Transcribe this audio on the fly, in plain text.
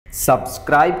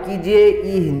Subscribe कीजिए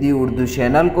ई Hindi Urdu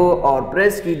channel को और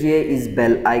प्रेस कीजिए इस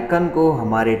बेल आइकन को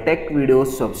हमारे टेक वीडियो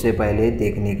सबसे पहले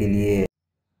देखने के लिए।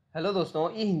 हेलो दोस्तों,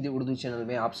 ई हिंदी उर्दू चैनल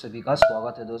में आप सभी का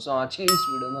स्वागत है। दोस्तों आज की इस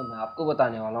वीडियो में मैं आपको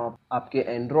बताने वाला हूँ आपके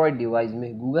एंड्रॉयड डिवाइस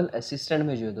में गूगल असिस्टेंट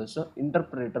में जो है दोस्तों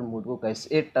इंटरप्रेटर मोड को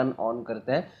कैसे टर्न ऑन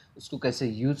करते हैं, उसको कैसे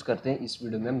यूज़ करते हैं। इस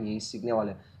वीडियो में हम यही सीखने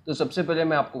वाले हैं। तो सबसे पहले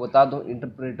मैं आपको बता दूं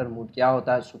इंटरप्रेटर मोड क्या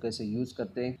होता है, उसको कैसे यूज़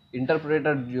करते हैं।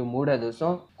 इंटरप्रेटर जो मोड है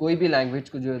दोस्तों, कोई भी लैंग्वेज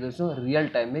को जो है दोस्तों रियल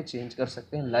टाइम में चेंज कर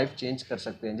सकते हैं, लाइव चेंज कर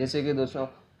सकते हैं। जैसे कि दोस्तों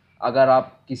अगर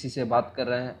आप किसी से बात कर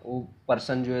रहे हैं, वो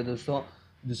पर्सन जो है दोस्तों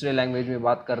दूसरे लैंग्वेज में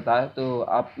बात करता है, तो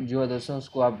आप जो है दोस्तों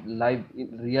उसको आप लाइव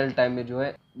रियल टाइम में जो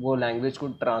है वो लैंग्वेज को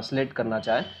ट्रांसलेट करना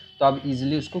चाहें तो आप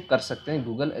इजीली उसको कर सकते हैं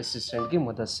गूगल असिस्टेंट की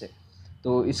मदद से।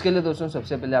 तो इसके लिए दोस्तों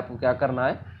सबसे पहले आपको क्या करना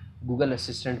है, गूगल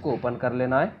असिस्टेंट को ओपन कर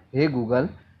लेना है। हे Google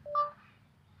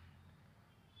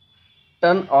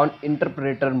turn on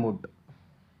interpreter mode.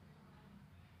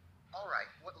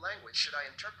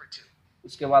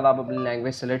 उसके बाद आप अपनी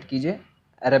लैंग्वेज सेलेक्ट कीजिए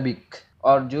अरबिक,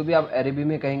 और जो भी आप अरबी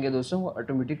में कहेंगे दोस्तों वो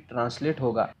ऑटोमेटिक ट्रांसलेट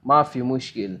होगा। माफ़ी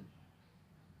मुश्किल,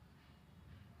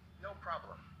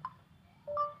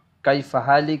 कैफ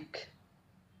हालिक,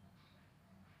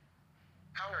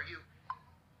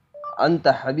 अंत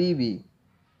हबीबी।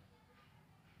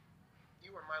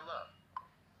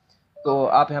 तो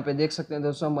आप यहाँ पे देख सकते हैं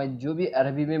दोस्तों, मैं जो भी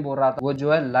अरबी में बोल रहा था वो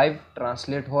जो है लाइव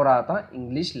ट्रांसलेट हो रहा था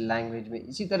इंग्लिश लैंग्वेज में।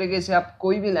 इसी तरीके से आप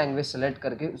कोई भी लैंग्वेज सेलेक्ट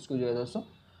करके उसको जो है दोस्तों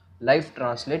लाइव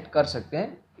ट्रांसलेट कर सकते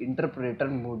हैं इंटरप्रेटर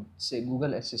मोड से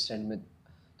गूगल असिस्टेंट में।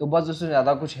 तो बस दोस्तों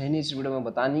ज़्यादा कुछ है नहीं इस वीडियो में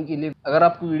बताने के लिए। अगर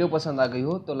आपको वीडियो पसंद आ गई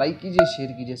हो तो लाइक कीजिए,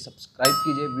 शेयर कीजिए, सब्सक्राइब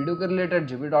कीजिए। वीडियो के रिलेटेड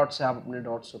जो भी डाउट्स है आप अपने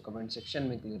डाउट्स को कमेंट सेक्शन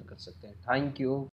में क्लियर कर सकते हैं। Thank you.